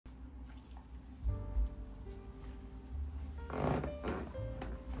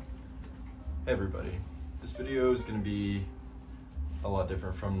Hey everybody, this video is going to be a lot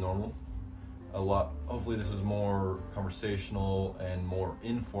different from normal. Hopefully this is more conversational and more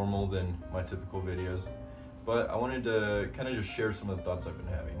informal than my typical videos. But I wanted to kind of just share some of the thoughts I've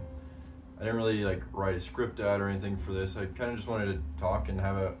been having. I didn't really write a script out or anything for this. I kind of just wanted to talk and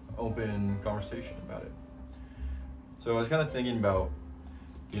have an open conversation about it. So I was kind of thinking about,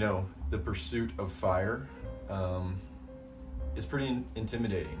 the pursuit of fire. It's pretty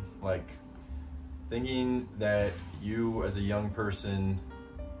intimidating. Thinking that you as a young person,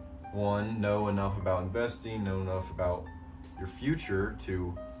 one, know enough about investing, know enough about your future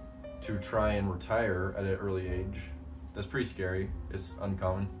to try and retire at an early age. That's pretty scary. It's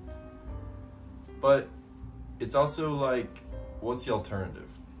uncommon. But it's also what's the alternative?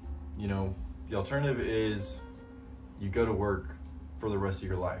 The alternative is you go to work for the rest of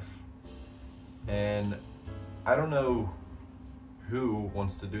your life. And I don't know who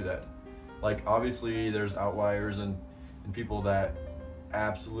wants to do that. Obviously there's outliers and people that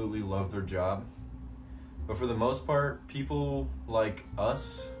absolutely love their job. But for the most part, people like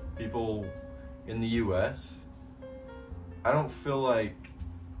us, people in the US, I don't feel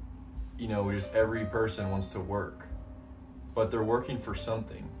just every person wants to work, but they're working for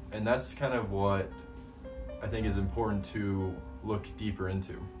something. And that's kind of what I think is important to look deeper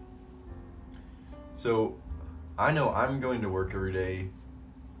into. So I know I'm going to work every day,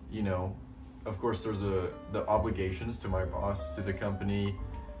 of course there's the obligations to my boss, to the company,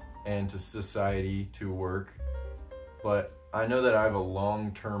 and to society to work. But I know that I have a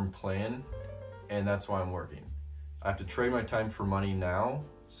long-term plan, and that's why I'm working. I have to trade my time for money now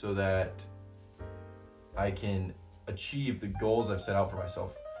so that I can achieve the goals I've set out for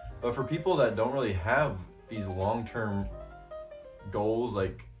myself. But for people that don't really have these long-term goals,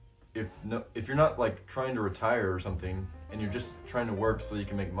 if you're not trying to retire or something, and you're just trying to work so you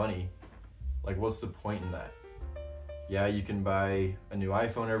can make money, what's the point in that? Yeah, you can buy a new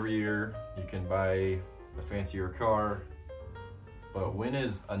iPhone every year, you can buy a fancier car, but when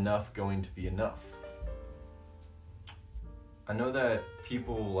is enough going to be enough? I know that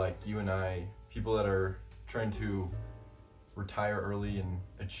people like you and I, people that are trying to retire early and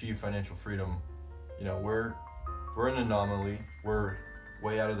achieve financial freedom, we're an anomaly, we're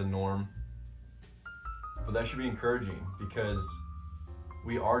way out of the norm. But that should be encouraging because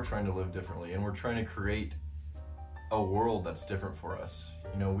we are trying to live differently and we're trying to create a world that's different for us.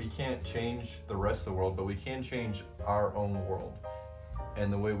 We can't change the rest of the world, but we can change our own world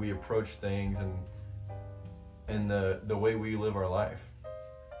and the way we approach things and the way we live our life.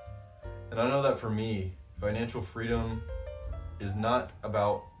 And I know that for me, financial freedom is not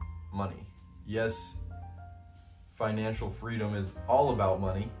about money. Yes, financial freedom is all about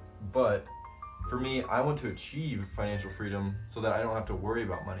money, but for me, I want to achieve financial freedom so that I don't have to worry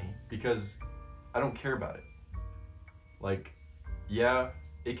about money because I don't care about it. Yeah,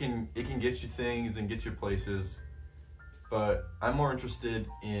 it can get you things and get you places, but I'm more interested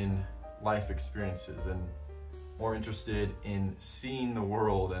in life experiences and more interested in seeing the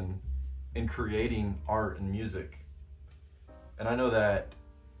world and in creating art and music. And I know that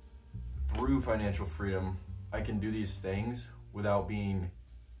through financial freedom, I can do these things without being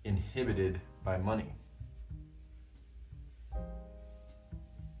inhibited by money.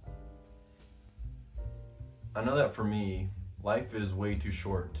 I know that for me, life is way too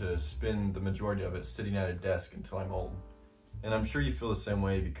short to spend the majority of it sitting at a desk until I'm old. And I'm sure you feel the same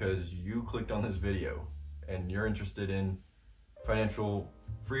way because you clicked on this video and you're interested in financial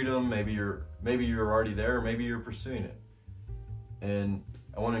freedom. Maybe you're already there, or maybe you're pursuing it. And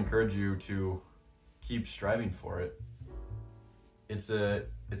I want to encourage you to keep striving for it. It's a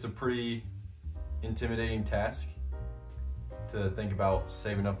pretty intimidating task to think about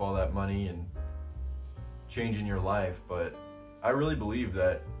saving up all that money and changing your life, but I really believe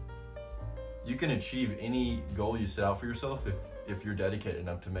that you can achieve any goal you set out for yourself if you're dedicated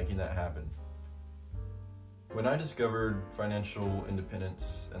enough to making that happen. When I discovered financial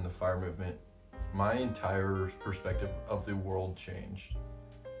independence and the FIRE movement, my entire perspective of the world changed.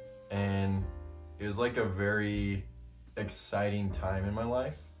 And it was a very exciting time in my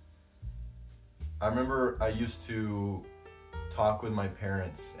life. I remember I used to talk with my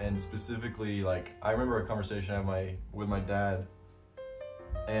parents, and specifically I remember a conversation I had with my dad,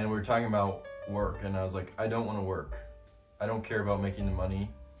 and we were talking about work, and I was like, I don't want to work. I don't care about making the money.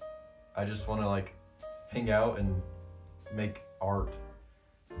 I just want to hang out and make art.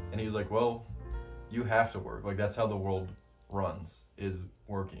 And he was like, well, you have to work. That's how the world runs, is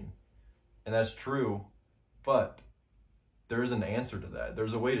working. And that's true, but there is an answer to that.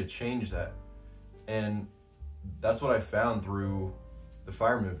 There's a way to change that. And that's what I found through the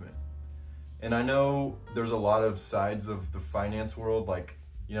FIRE movement. And I know there's a lot of sides of the finance world, like,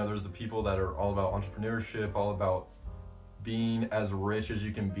 you know, there's the people that are all about entrepreneurship, all about being as rich as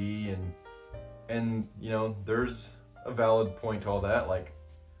you can be, and you know, there's a valid point to all that, like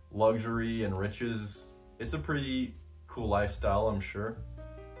luxury and riches. It's a pretty cool lifestyle, I'm sure.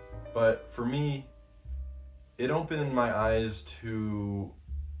 But for me, it opened my eyes to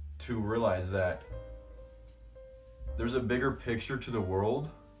realize that there's a bigger picture to the world,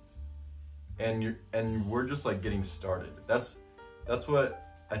 and we're just like getting started. That's what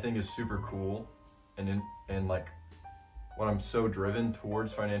I think is super cool, and like what I'm so driven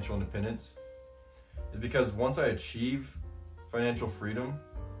towards financial independence is because once I achieve financial freedom,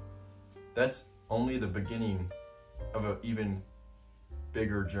 that's only the beginning of an even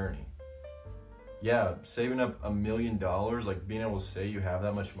bigger journey. Yeah, saving up $1 million, like being able to say you have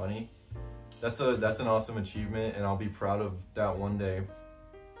that much money, that's an awesome achievement, and I'll be proud of that one day.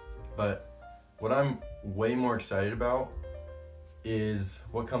 But what I'm way more excited about is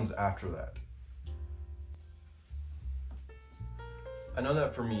what comes after that. I know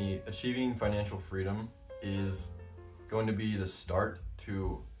that for me, achieving financial freedom is going to be the start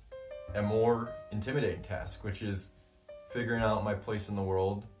to a more intimidating task, which is figuring out my place in the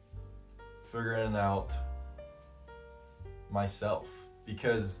world, figuring out myself.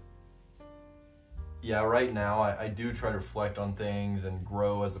 Because yeah, right now I do try to reflect on things and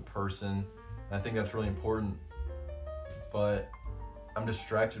grow as a person, and I think that's really important, but I'm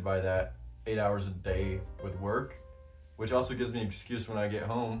distracted by that 8 hours a day with work, which also gives me an excuse when I get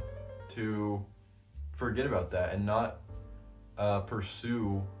home to forget about that and not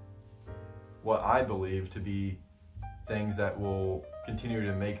pursue what I believe to be things that will continue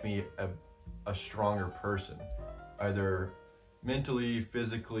to make me a stronger person, either mentally,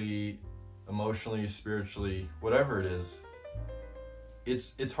 physically, emotionally, spiritually, whatever it is.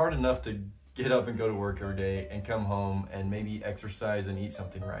 It's hard enough to get up and go to work every day and come home and maybe exercise and eat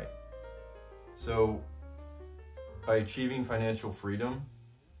something right. So by achieving financial freedom,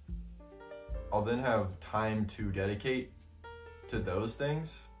 I'll then have time to dedicate to those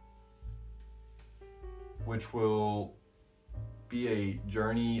things, which will be a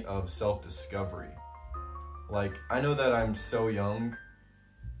journey of self-discovery. Like, I know that I'm so young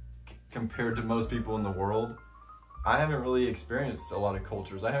compared to most people in the world. I haven't really experienced a lot of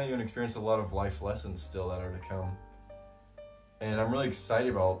cultures. I haven't even experienced a lot of life lessons still that are to come. And I'm really excited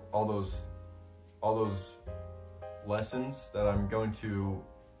about all those lessons that I'm going to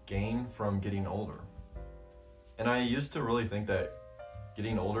gain from getting older. And I used to really think that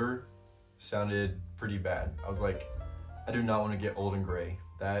getting older sounded pretty bad. I was like, I do not want to get old and gray.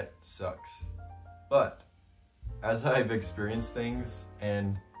 That sucks. But as I've experienced things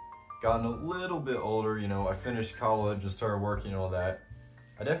and gotten a little bit older, you know, I finished college and started working and all that,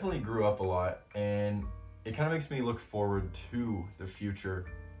 I definitely grew up a lot, and it kind of makes me look forward to the future,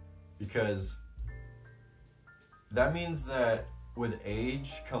 because that means that with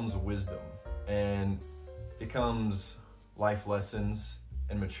age comes wisdom, and it comes life lessons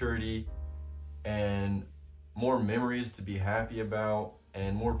and maturity and more memories to be happy about,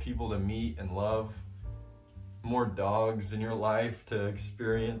 and more people to meet and love, more dogs in your life to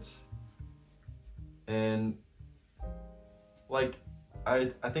experience. And like,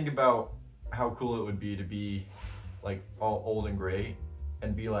 I think about how cool it would be to be like all old and gray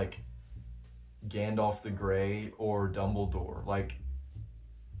and be like Gandalf the Grey or Dumbledore. Like,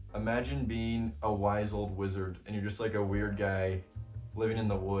 imagine being a wise old wizard and you're just like a weird guy living in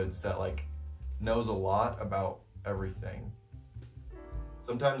the woods that like knows a lot about everything.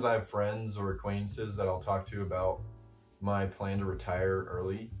 Sometimes I have friends or acquaintances that I'll talk to about my plan to retire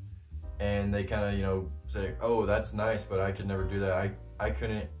early, and they kind of, you know, say, oh, that's nice, but I could never do that. I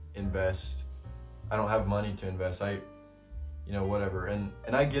couldn't invest. I don't have money to invest. You know, whatever. And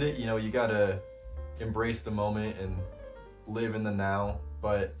I get it, you know, you gotta embrace the moment and live in the now,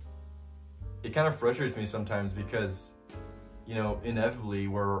 but it kind of frustrates me sometimes because, you know, inevitably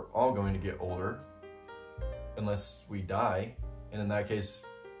we're all going to get older unless we die. And in that case,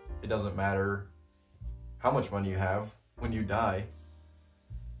 it doesn't matter how much money you have when you die.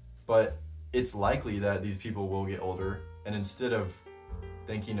 But it's likely that these people will get older, and instead of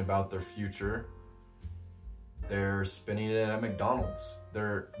thinking about their future, they're spending it at McDonald's.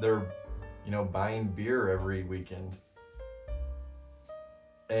 They're you know, buying beer every weekend.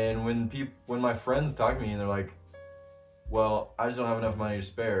 And when my friends talk to me and they're like, well, I just don't have enough money to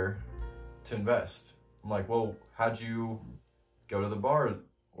spare to invest. I'm like, well, how'd you go to the bar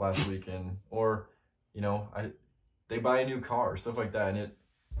last weekend? Or, you know, they buy a new car, stuff like that. And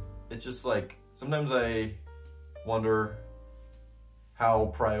it's just like, sometimes I wonder how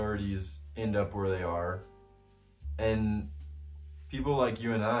priorities end up where they are. And people like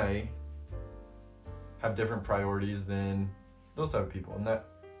you and I have different priorities than those type of people. And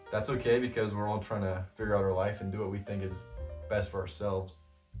that's okay, because we're all trying to figure out our life and do what we think is best for ourselves.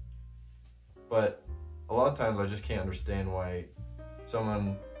 But a lot of times I just can't understand why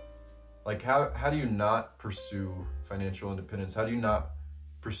someone, like, how do you not pursue financial independence? How do you not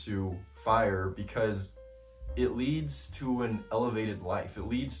pursue FIRE? Because it leads to an elevated life. It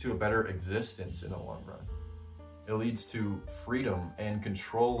leads to a better existence in the long run. It leads to freedom and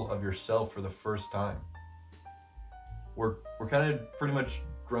control of yourself for the first time. We're kind of pretty much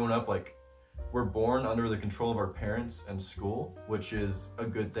grown up, like, we're born under the control of our parents and school, which is a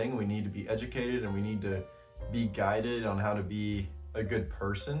good thing. We need to be educated and we need to be guided on how to be a good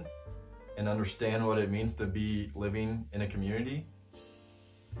person and understand what it means to be living in a community.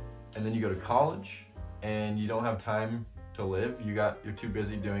 And then you go to college and you don't have time to live. You're too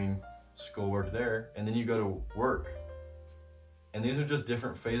busy doing schoolwork there. And then you go to work. And these are just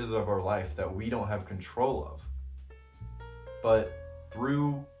different phases of our life that we don't have control of. But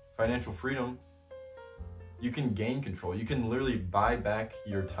through financial freedom, you can gain control. You can literally buy back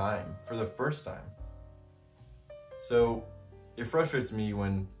your time for the first time. So it frustrates me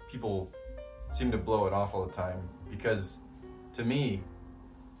when people seem to blow it off all the time, because to me,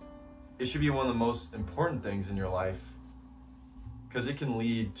 it should be one of the most important things in your life, because it can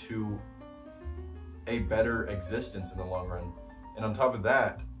lead to a better existence in the long run. And on top of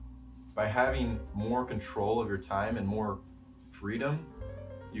that, by having more control of your time and more freedom,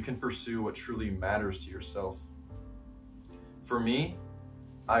 you can pursue what truly matters to yourself. For me,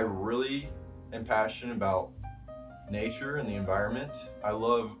 I really am passionate about nature and the environment. I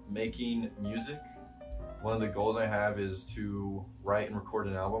love making music. One of the goals I have is to write and record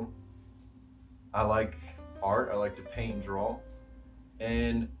an album. I like art. I like to paint and draw.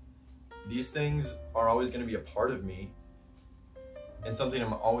 And these things are always going to be a part of me and something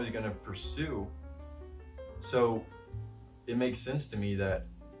I'm always going to pursue. So it makes sense to me that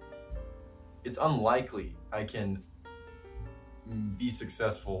it's unlikely I can be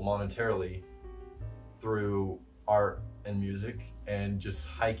successful monetarily through art and music and just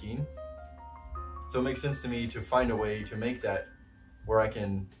hiking. So it makes sense to me to find a way to make that where I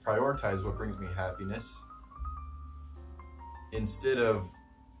can prioritize what brings me happiness instead of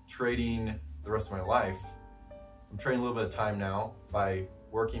trading the rest of my life. I'm trading a little bit of time now by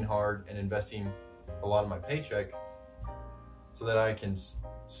working hard and investing a lot of my paycheck so that I can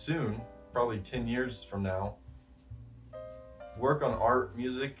soon, probably 10 years from now, work on art,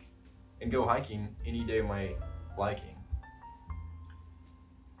 music, and go hiking any day of my liking.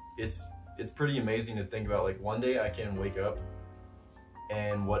 It's pretty amazing to think about, like, one day I can wake up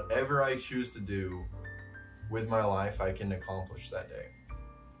and whatever I choose to do with my life, I can accomplish that day.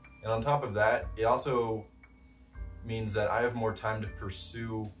 And on top of that, it also means that I have more time to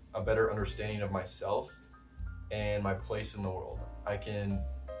pursue a better understanding of myself and my place in the world. I can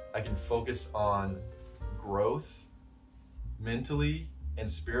focus on growth mentally and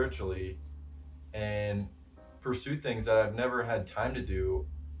spiritually and pursue things that I've never had time to do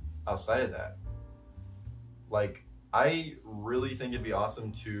outside of that. Like, I really think it'd be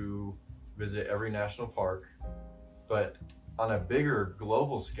awesome to visit every national park, but on a bigger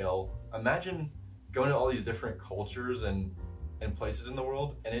global scale, imagine going to all these different cultures and places in the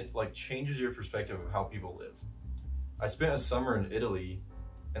world, and it, like, changes your perspective of how people live. I spent a summer in Italy,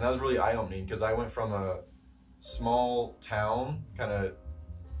 and that was really eye-opening, because I went from a small town, kind of,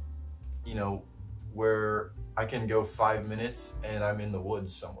 you know, where I can go 5 minutes and I'm in the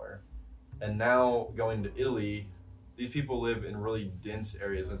woods somewhere. And now going to Italy, these people live in really dense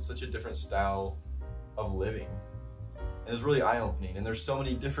areas. It's such a different style of living. And it's really eye-opening. And there's so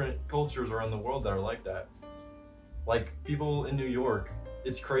many different cultures around the world that are like that. Like, people in New York,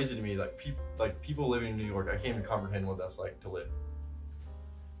 it's crazy to me, people living in New York, I can't even comprehend what that's like to live.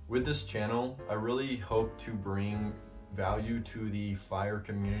 With this channel, I really hope to bring value to the FIRE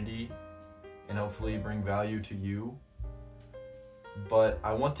community and hopefully bring value to you. But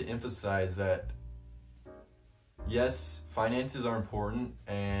I want to emphasize that, yes, finances are important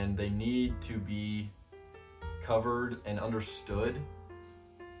and they need to be covered and understood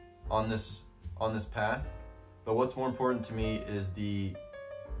on this path. But what's more important to me is the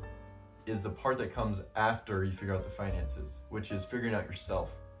part that comes after you figure out the finances, which is figuring out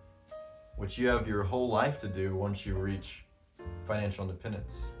yourself, which you have your whole life to do once you reach financial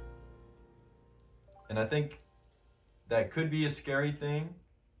independence. And I think that could be a scary thing.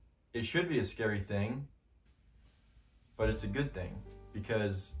 It should be a scary thing, but it's a good thing,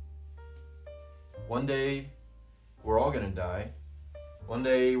 because one day we're all gonna die, One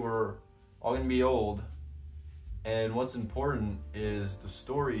day we're all gonna be old, and what's important is the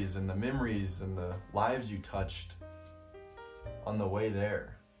stories and the memories and the lives you touched on the way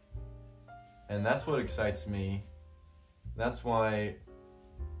there. And that's what excites me. That's why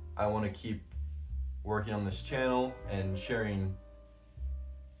I want to keep working on this channel and sharing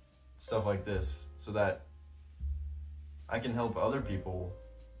stuff like this so that I can help other people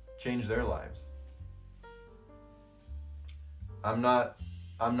change their lives. I'm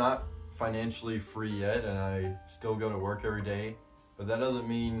not financially free yet, and I still go to work every day, but that doesn't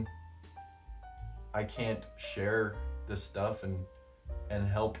mean I can't share this stuff and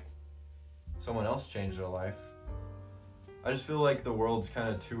help someone else change their life. I just feel like the world's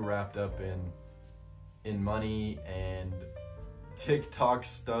kind of too wrapped up in money and TikTok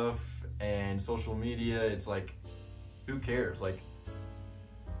stuff and social media. It's like, who cares? Like,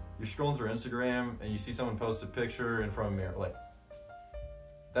 you're scrolling through Instagram and you see someone post a picture in front of a mirror. Like,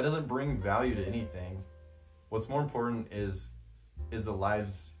 that doesn't bring value to anything. What's more important is the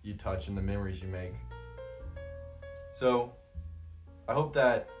lives you touch and the memories you make. So I hope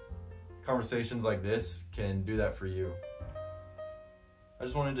that conversations like this can do that for you. I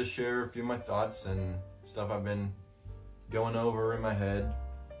just wanted to share a few of my thoughts and stuff I've been going over in my head,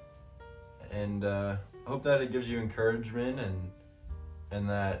 and I hope that it gives you encouragement and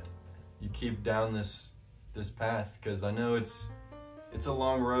that you keep down this path, because I know it's a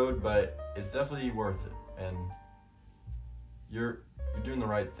long road, but it's definitely worth it, and you're doing the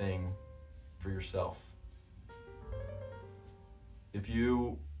right thing for yourself. If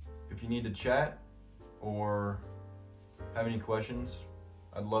you need to chat or have any questions,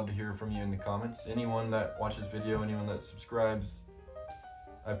 I'd love to hear from you in the comments. Anyone that watches video, anyone that subscribes,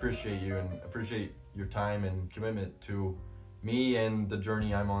 I appreciate you and appreciate your time and commitment to me and the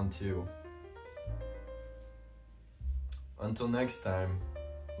journey I'm on too. Until next time,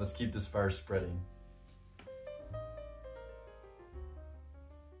 let's keep this fire spreading.